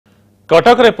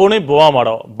कटक रे पुणी बोमामाड़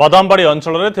बादामबाड़ी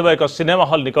अंचल में एक सिनेमा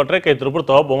हल निकट में कई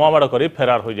दुर्वृत्त बोमामाड़ कर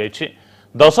फेरार हो जाइछि।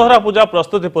 दशहरा पूजा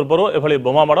प्रस्तुति पूर्व एभली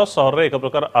बोमामाड़ सहर में एक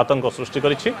प्रकार आतंक सृष्टि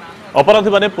करिछि। अपराधी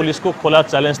माने पुलिस को खोला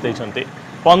चैलेंज देइछन्ति।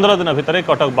 15 दिन भितर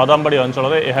कटक बादामबाड़ी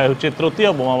अंचल में यह होछि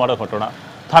तृतीय बोमामाड़ घटना।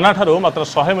 थाना ठारू मात्र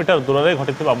 100 मीटर दूर में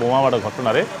घटिथिबा बोमामाड़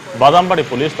घटना रे बादामबाड़ी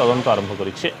पुलिस तदंत आरंभ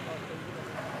करिछि।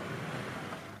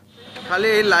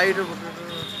 खाली लाइट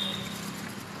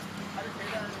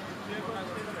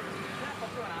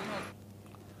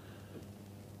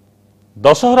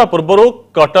दशहरा पूर्व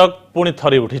कटक पुणी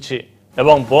थरी उठी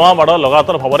एवं बोमामाड़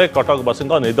लगातार भाव में कटकवासी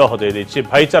निद हजई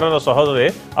भाईचारार सहर में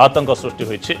आतंक सृष्टि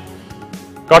होइछि।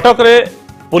 कटक रे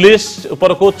पुलिस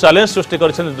उपर को चैलेंज सृष्टि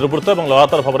कर दुर्वृत्त और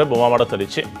लगातार भाव में बोमामाड़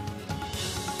चली।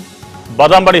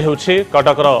 बादामबाड़ी होछि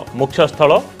कटकर मुख्य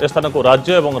स्थल। ए स्थान को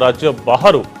राज्य और राज्य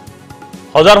बाहर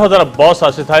हजार हजार बस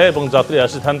आसी थाए और यात्री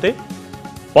आसी थांते।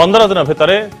 15 दिन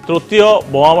भितर तृतीय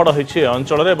बोमामाड़ होइछि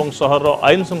अंचल और सहर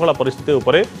आईन श्रृंखला परिस्थिति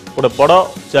उपरे गोटे बड़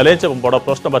चैलेंज और बड़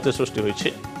प्रश्नवाची सृष्टि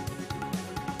होइछि।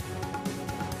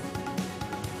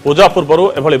 पूजा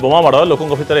पूर्व एभली बोमामाड़ लोकों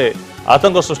भितर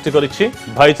आतंक सृष्टि करिछि।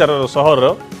 भाईचारार सहर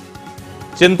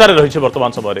चिंतार रही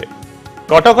वर्तमान समय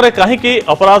कटक रे कहीं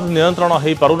अपराध नियंत्रण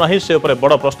हो पारुना से उपरे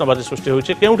बड़ प्रश्नवाची सृष्टि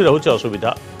होइछि। केउठी रहुछि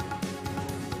असुविधा?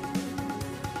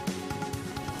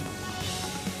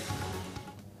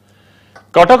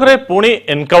 कटक रे पुणी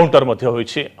एनकाउंटर मध्य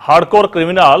होइछि। हार्डकोर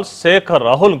क्रिमिनाल शेख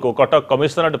राहुल को Cuttack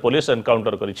commissionerate police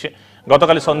encounter करिछि।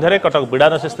 गतकाली संध्यारे Cuttack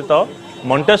बिडानसी स्थित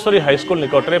मंटेश्वरी हाईस्कूल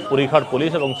निकट में पुरीघाट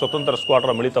पुलिस और स्वतंत्र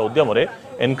स्क्वाडर मिलित उद्यम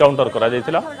एनकाउंटर करा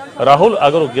जायतिला। राहुल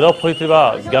आगु गिरफ होइथिबा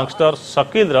गैंगस्टर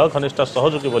शकील घनिष्ठ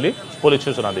सहयोगी बोली पुलिस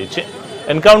सूचना दैछि।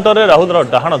 एनकाउंटर में राहुल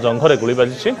डाहाण जंघरे गुली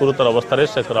बाजी। गुरुतर अवस्था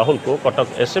शेख राहुल को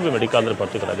कटक एसएबी मेडिकल में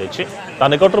भर्ती करा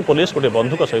निकट पुलिस गोटे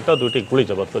बंधुक सहित 2टी गुली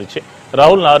जबत करिछि।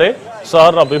 राहुल नाँ में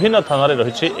सहर विभिन्न थाना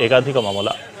रही एकाधिक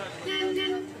मामला।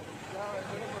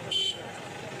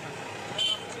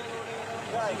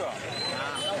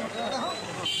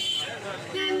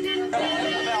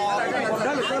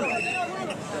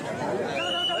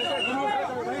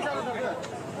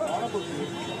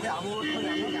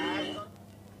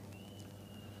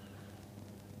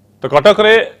 तो कटक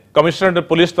रे कमिशनरेट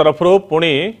पुलिस तरफ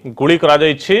पुणी गुली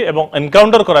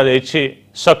एनकाउंटर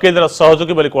शकील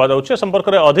सहयोगी बोली कहुच्छे। संपर्क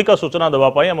में अधिक सूचना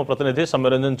देवाई आम प्रतिनिधि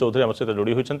सौम्यरंजन चौधरी आम सहित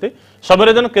जोड़ी होती।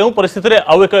 सौम्यरंजन केउं परिस्थिति में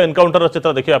आउ एक एनकाउंटर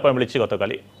चित्र देखा मिली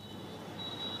गतकाली?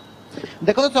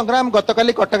 देखो संग्राम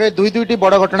गतकाली कटक दुईटी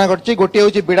बड़ घटना घटी। गोटे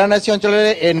हूँ बिडानासी अंचल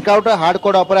में एनकाउंटर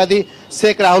हार्डकोर अपराधी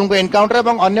शेख राहुल को एनकाउंटर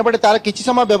और अंपटे तार किसी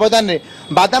समय व्यवधान में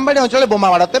बादामबाड़ी अंचल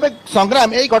बोमामाड़। तेज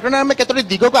संग्राम यही घटना में केतोटी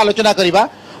दिग को आलोचना करवा।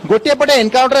 गोटे पटे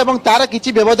एनकाउंटर और तार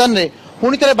किसी व्यवधान में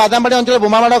पुणी थे बादामबाड़ी अंचल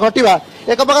बोमामाड़ घटवा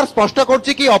एक प्रकार स्पष्ट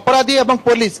कर अपराधी और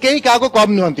पुलिस कई क्या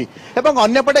कम नुहति।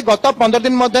 अंपटे गत 15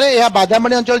 दिन मध्य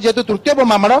बादामबाड़ी अंचल जेहेतु तृतीय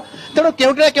बोमामाड़ तेणु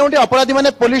केउटी केउटी अपराधी मैंने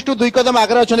पुलिस टू 2 कदम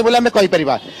आगे अच्छा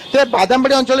कहीपर। तेज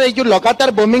बादामबाड़ी अंचल जो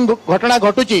लगातार बोमिंग घटना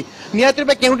घटुची निहत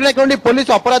रूपे केउटी केउटी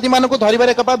पुलिस अपराधी मानक धरबार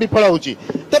एक विफल होउची।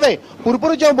 तेबे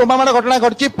पूर्व जो बोमामाड़ घटना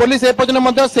घटी पुलिस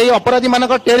एपर्यंत से अपराधी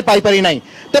मानक टेर पाई ना।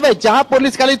 तेबे जहां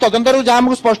पुलिस खाली तदंतर जहां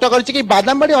हमको स्पष्ट कर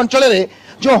बादामबाड़ी अंचल में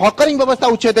जो हकरिंग व्यवस्था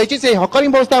उच्छेद होती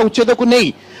हकरिंग व्यवस्था उच्छेद को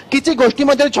नहीं किसी गोष्ठी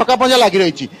मध्य छकापंजा लगी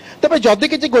रही। तेज जदि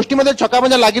किसी गोष्ठी मध्य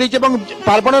छकापंजा लगी रही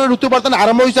पार्वण ऋतु बर्तन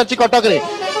आरंभ हो सारी कटक में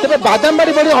तेज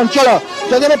बादामबाड़ी बड़ी अंचल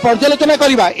जदि आम पर्यालोचना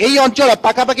करवा यही अंचल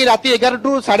पाखापाखि राति 11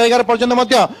 टू 11:30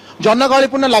 पर्यंत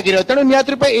जनगहलीपूर्ण लगी रहे। तेणु निहत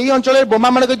रूपे यही अंचल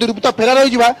बोमामाड़ दुर्वृत्त फेरार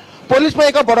हो पुलिस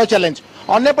एक बड़ चैलेंज।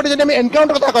 अन्यपटे जब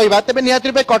एनकाउंटर कथा कहवा तेज निहत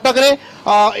रूपे कटक में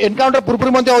एनकाउंटर पूर्व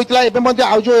होता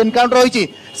आउ जो एनकाउंटर होती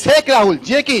शेख राहुल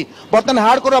जी की बर्तन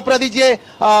हार्डकोर अपराधी जी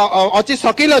अच्छी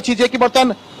शकील अच्छी जी की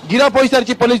बर्तन गिरफ हो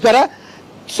सारी पुलिस द्वारा।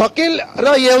 शकील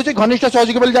ये हूँ घनिष्ठ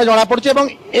सहयोगी बोली जना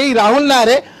पड़ी। राहुल ना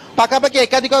पाखापाखि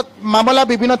एकाधिक मामला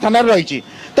विभिन्न थाना रही।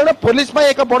 तेणु पुलिस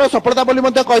एक बड़ सफलता बोली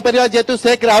कहीपर जेहेतु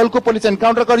शेख राहुल को पुलिस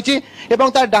एनकाउंटर करी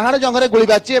डाहाण जंगरे गुली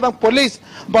बाजी। पुलिस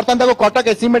बर्तमान कटक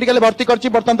एससी मेडिकल भर्ती कर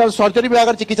बर्तमान सर्जरी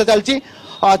विभाग चिकित्सा चलती।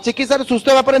 चिकित्सा सुस्थ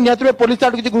होगा निहत पुलिस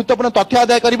किसी गुरुत्वपूर्ण तथ्य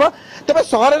आदाय कर। तेज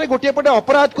सहर में गोटे पटे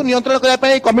अपराध को नियंत्रण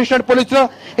करने कमिशनरेट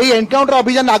पुलिस एनकाउंटर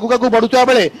अभियान आगू आगू बढ़ुवा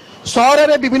बेले सहर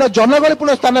में विभिन्न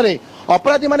जनगहलीपूर्ण स्थान में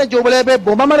अपराधी मैंने जो भाई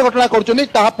बोमामाड़ घटना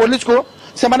कर पुलिस को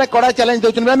से माने कड़ा चैलेंज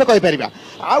देउछन हम कहि परिबा।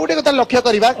 आ गुटे कथा लक्ष्य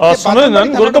करबा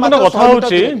गुरुत्वपूर्ण कथा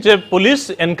होछि जे पुलिस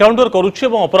एनकाउंटर करूछि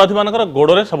एवं अपराधी मानकर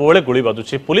गोडरे सब बेले गुली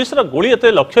बाजुछि। पुलिस रा गुली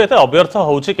एते लक्ष्य एते अव्यर्थ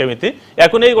होछि केमिति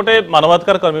याकु नै गोटे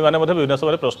मानवाधिकार कर्मी माने मध्ये विभिन्न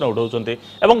समय प्रश्न उठाउछन्ति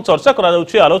एवं चर्चा करा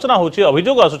जाउछि आलोचना होछि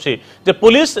अभियोग आसुछि जे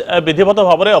पुलिस विधिवत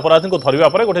भाव में अपराधी को धरिबा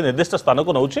परे गोटे निर्दिष्ट स्थान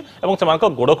को नउछि एवं सेमानक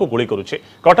गोड को गुली करूछि।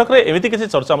 कटक रे एमिति किछि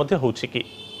चर्चा मध्ये होछि कि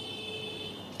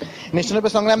निश्चित रूप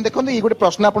संग्राम देखो ये गोटे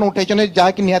प्रश्न आप उठाई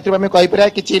जहाँकि निहत भाव कहीपर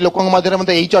किसी लोकों मध्य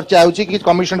यही चर्चा होगी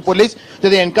कमिशन पुलिस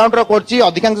जब एनकाउंटर कर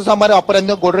अधिकांश समय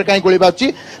अपराधी गोड़े कहीं गोली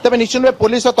बाजू तेज निश्चित रूप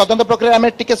पुलिस तदंत प्रक्रिया आम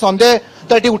टी सन्देह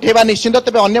तो ये उठेबा निश्चित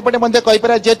तेज अंपटे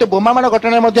कहीपर जेहेतु बोमामाड़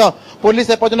घटना पुलिस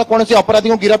एपर्तन कौन अपराधी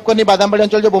को गिरफ्त करनी बादामबाड़ी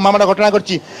अंचल जो बोमामाड़ घटना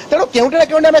करती तेणु केउटे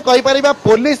केउटे आम कहीपर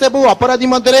पुलिस और अपराधी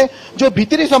मध्य जो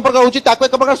भितरी संपर्क होची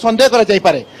एक प्रकार सन्देह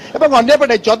कराइपे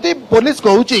अंपटे जदि पुलिस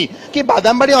कहूँ कि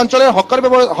बादामबाड़ी अंचल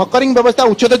हकरिंग व्यवस्था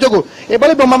उच्छेद जो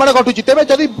एभली बोमामाड़ घटुची तेज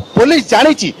जदि पुलिस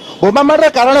जानी बोमामाड़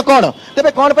कारण कौन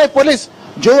तेज कौन पुलिस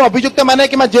जो अभियुक्त माने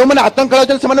कि जो मैंने आतंक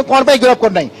खेल कौन गिरफ्त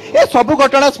करना ये सब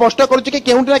घटना स्पष्ट करुच्ची कि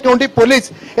केउंटी ना केउंटी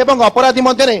पुलिस एवं अपराधी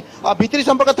मध्य भितरी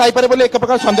संपर्क थाईपे एक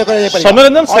प्रकार सन्देह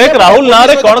कर शेख राहुल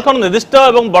नारे कौन कौन निर्दिष्ट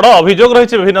एवं बड़ अभियोग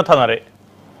रही विभिन्न थाना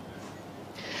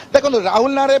देखो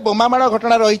राहुल नारे बोमामाड़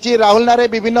घटना रही राहुल नारे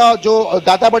विभिन्न जो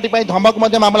दादाबटी धमक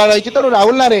मामला रही तेणु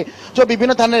राहुल नारे जो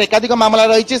विभिन्न थाना एकाधिक मामला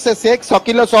रही से शेख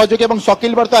शकील सहयोगी और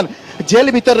शकील बर्तमान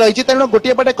जेल भीतर रही तेणु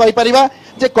गोटे पटे कहीपर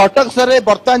जे कटक सहर में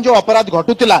बर्तमान जो अपराध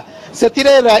घटुला से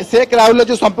शेख राहुल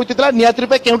जो संपृक्ति था निहत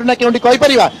रूपे केउंटी ना केउंटी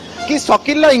कहीपर कि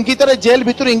शकील इंगित जेल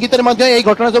भितर इंगित यही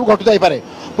घटना सब घटुई पारे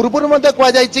पूर्व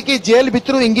कहुई कि जेल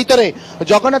भितर इंगित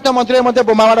जगन्नाथ मंदिर में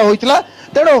बोमामाड़ होता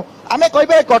तेणु आम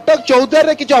कह कटक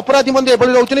चौद्वार किसी अपराधी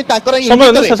रोचे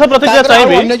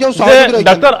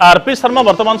डॉक्टर आरपी शर्मा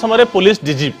वर्तमान समय पुलिस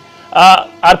डीजी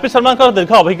आरपी शर्मा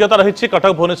दीर्घ अभिज्ञता रही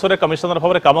कटक भुवनेश्वर कमिशनर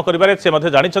भाव में कम कर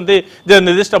जानते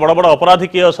निर्दिष्ट बड़ बड़ अपराधी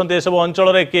किए अच्छा सब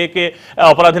अंचल में किए किए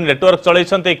अपराधी नेटवर्क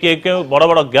चलते किए किए बड़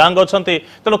बड़ गैंग अच्छा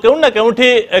तेणु केउना केउठी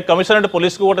कमिशनरेट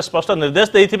पुलिस को गोटे स्पष्ट निर्देश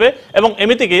देते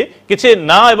एमतीक किसी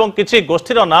ना और किसी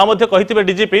गोष्ठीर ना कही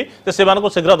डीजीपी से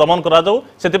शीघ्र दमन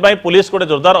कर पुलिस गोटे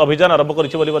जोरदार अभियान आरंभ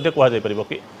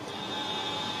कर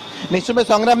निश्चित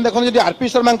संग्राम देखो जो आरपी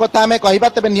शर्मा कथा आम कह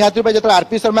तेज निहत रूप जो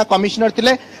आरपी शर्मा कमिशनर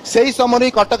थे से समय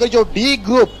कटक जो डी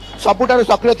ग्रुप सबुठ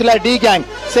सक्रिय था डी गैंग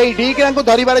से डी गैंग को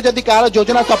धरवे जदि कार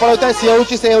योजना सफल होता है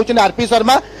सी हूँ आरपी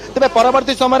शर्मा तेज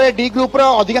परवर्ती समय डी ग्रुप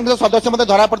अधिकांश सदस्य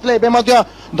धरा पड़ते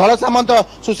धड़ सामंत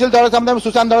सुशील धड़ सामंत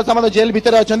सुशांत धड़ सामंत जेल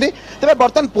भितर अच्छा तेज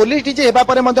बर्तमान पुलिस डीजी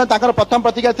होगा प्रथम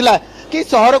प्रतिक्रिया था कि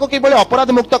सहर को किभली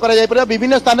अपराध मुक्त कर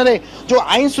विभिन्न स्थान में जो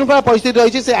आईन श्रृंखला परिस्थिति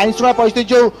रही है आईन श्रृंखला परिस्थिति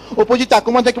जो उपजी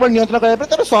किभली नियंत्रण कर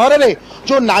तेज सहर में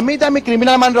जो नामी दामी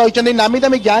क्रिमिनाल मान रही नामी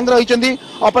दामी गैंग रही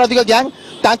अपराधिक गैंग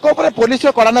पुलिस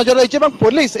कड़ा नजर रही है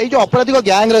पुलिस ये जो अपराधिक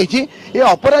गैंग रही ये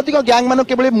अपराधिक गैंग मान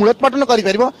केवल मूलोत्पाटन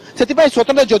कर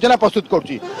स्वतंत्र योजना प्रस्तुत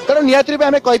करेणु निहत रूप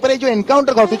आम कहीपर जो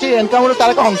एनकाउंटर घटुची एनकाउंटर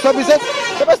तार एक अंश विशेष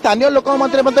तेज स्थानीय लोक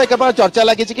मध्य एक चर्चा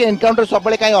लगी कि एनकाउंटर सब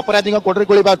कहीं अपराधी गोड़े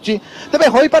गोली बाजू तेज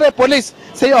हो पारे पुलिस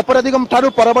से अपराधी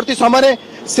परवर्ती समय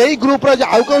से ग्रुप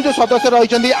आउ क्यों जो सदस्य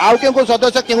रही आउ क्यों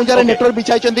सदस्य क्यों जगह नेटवर्क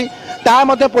बिछाई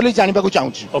पुलिस जानवा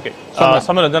चाहिए ओके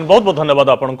समय रंजन बहुत बहुत धन्यवाद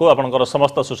आपको आपंकर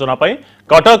समस्त सूचना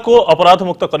कटक को अपराध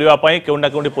मुक्त करने केउना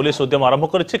केउंटी पुलिस उद्यम आरंभ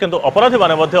करिछि अपराधी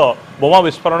माने बोमा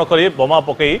विस्फोरण कर बोमा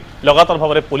पकई लगातार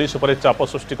भाव में पुलिस उपर चाप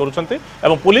सृष्टि करुछन्ति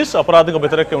एवं पुलिस अपराधी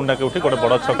भितर केउना केउंटी गोटे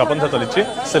बड़ छकापंथा चली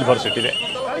सिल्वर सिटी रे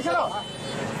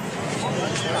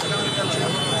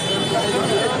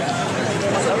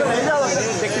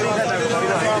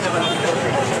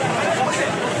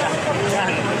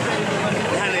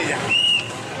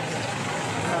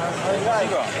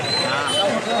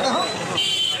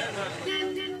हाँ